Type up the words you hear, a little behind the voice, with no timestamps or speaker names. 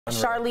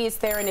Charlize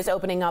Theron is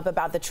opening up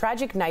about the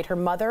tragic night her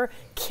mother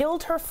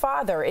killed her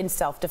father in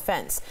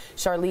self-defense.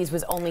 Charlize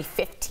was only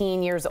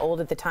 15 years old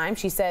at the time.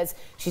 She says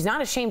she's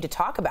not ashamed to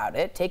talk about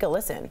it. Take a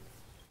listen.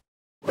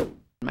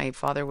 My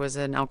father was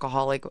an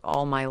alcoholic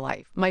all my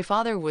life. My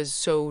father was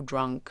so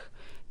drunk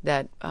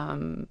that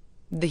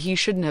he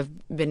shouldn't have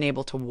been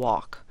able to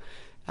walk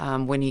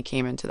when he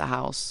came into the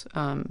house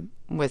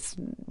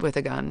with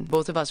a gun.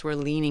 Both of us were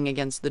leaning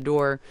against the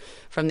door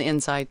from the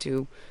inside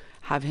to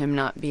have him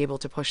not be able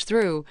to push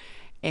through,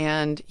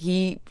 and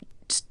he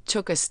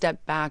took a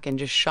step back and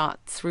just shot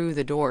through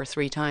the door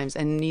 3 times,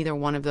 and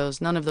none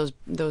of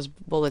those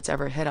bullets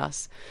ever hit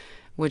us,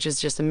 which is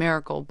just a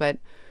miracle. But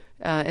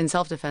in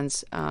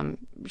self-defense,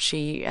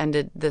 she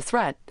ended the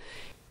threat.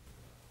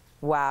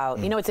 Wow.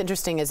 You know what's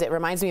interesting is it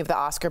reminds me of the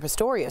Oscar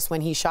Pistorius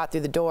when he shot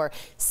through the door.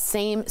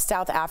 Same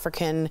South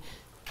African.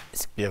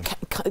 Yeah.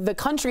 The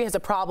country has a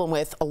problem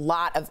with a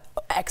lot of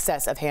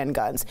excess of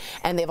handguns,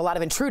 and they have a lot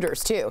of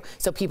intruders too.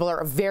 So people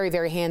are very,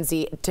 very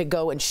handsy to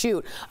go and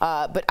shoot.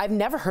 But I've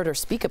never heard her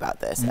speak about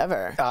this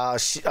ever.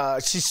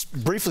 She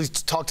briefly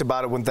talked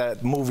about it when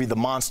that movie, The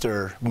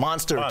Monster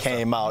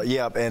came out.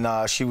 Yep,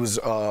 and she was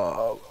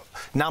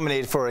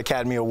nominated for an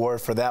Academy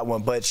Award for that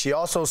one. But she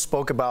also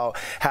spoke about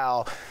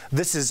how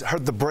this is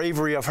the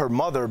bravery of her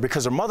mother,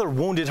 because her mother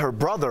wounded her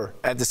brother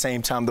at the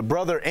same time. The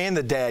brother and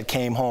the dad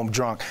came home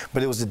drunk,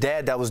 but it was the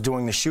dad that was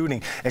doing the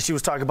shooting. And she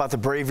was talking about the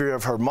bravery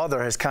of her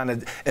mother has kind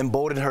of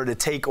emboldened her to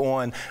take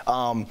on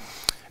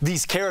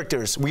these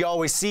characters. We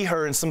always see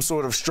her in some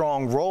sort of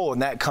strong role,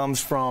 and that comes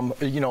from,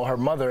 you know, her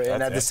mother.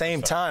 And at the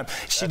same time,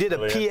 she did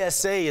a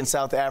PSA in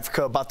South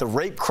Africa about the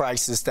rape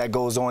crisis that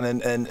goes on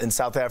in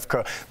South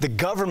Africa. The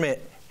government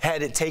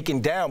had it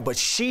taken down, but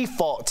she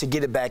fought to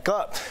get it back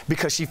up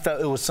because she felt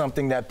it was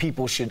something that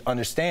people should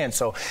understand.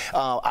 So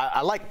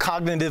I like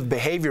cognitive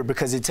behavior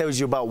because it tells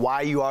you about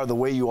why you are the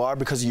way you are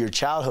because of your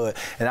childhood.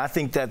 And I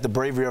think that the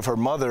bravery of her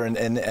mother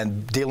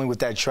and dealing with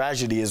that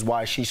tragedy is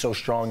why she's so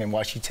strong and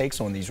why she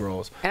takes on these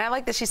roles. And I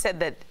like that she said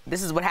that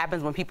this is what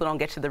happens when people don't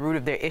get to the root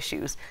of their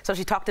issues. So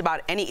she talked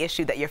about any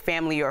issue that your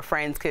family or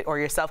friends or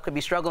yourself could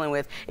be struggling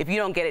with. If you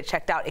don't get it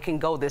checked out, it can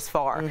go this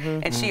far.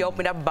 And she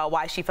opened up about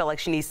why she felt like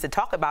she needs to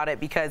talk about it,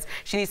 because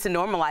she needs to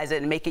normalize it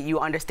and make it you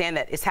understand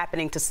that it's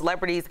happening to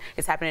celebrities,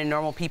 it's happening to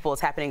normal people,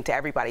 it's happening to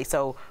everybody.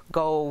 So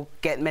go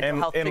get mental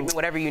health treatment,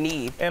 whatever you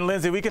need. And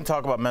Lindsay, we can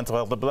talk about mental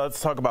health, but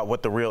let's talk about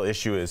what the real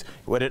issue is.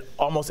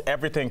 Almost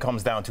everything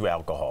comes down to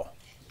alcohol.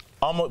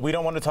 We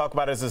don't want to talk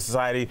about it as a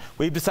society.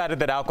 We've decided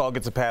that alcohol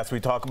gets a pass.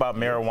 We talk about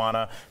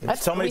marijuana. We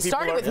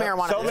started with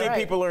marijuana. So many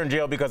people are in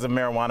jail because of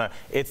marijuana.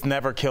 It's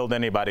never killed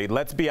anybody.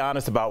 Let's be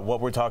honest about what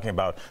we're talking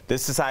about.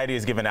 This society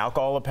has given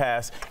alcohol a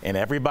pass, and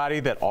everybody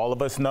that all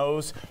of us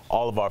knows,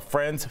 all of our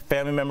friends,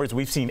 family members,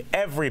 we've seen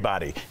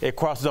everybody. It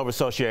crosses over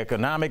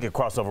socioeconomic, it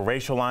crosses over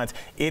racial lines.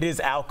 It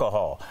is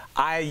alcohol.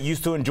 I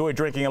used to enjoy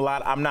drinking a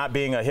lot. I'm not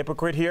being a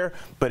hypocrite here,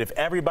 but if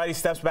everybody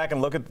steps back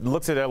and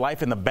looks at their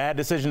life and the bad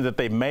decisions that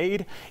they've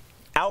made,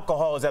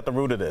 alcohol is at the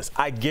root of this.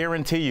 I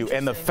guarantee you.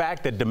 And the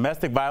fact that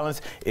domestic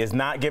violence is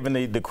not given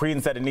the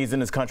credence that it needs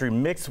in this country,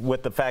 mixed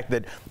with the fact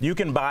that you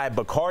can buy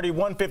Bacardi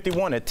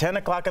 151 at 10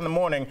 o'clock in the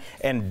morning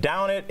and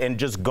down it and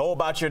just go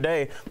about your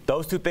day,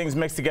 those two things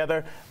mixed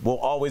together will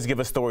always give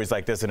us stories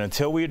like this. And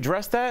until we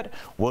address that,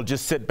 we'll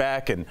just sit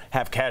back and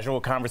have casual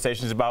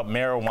conversations about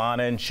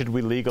marijuana and should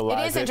we legalize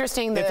it. It is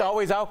interesting that it's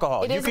always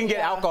alcohol. You can get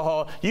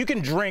alcohol. You can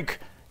drink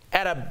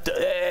at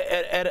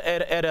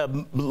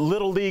a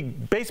little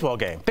league baseball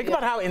game. Think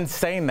about how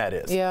insane that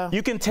is.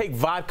 You can take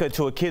vodka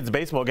to a kid's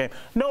baseball game.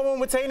 No one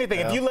would say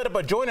anything. If you lit up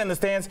a joint in the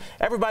stands,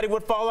 everybody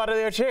would fall out of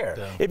their chair.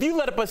 If you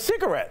lit up a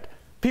cigarette,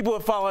 people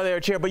would fall out of their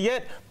chair, but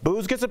yet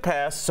booze gets a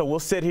pass. So we'll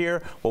sit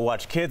here, we'll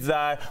watch kids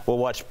die, we'll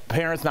watch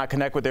parents not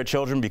connect with their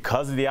children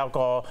because of the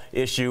alcohol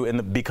issue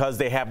and because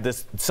they have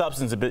this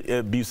substance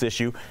abuse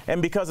issue,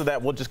 and because of that,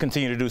 we'll just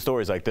continue to do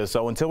stories like this.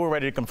 So until we're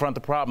ready to confront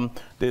the problem,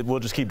 we'll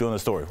just keep doing the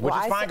story, which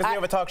is fine because we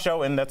have a talk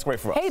show, and that's great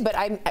for us. Hey,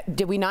 but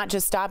did we not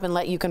just stop and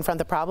let you confront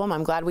the problem?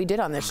 I'm glad we did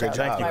on this show.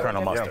 Thank you,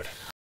 Colonel Mustard.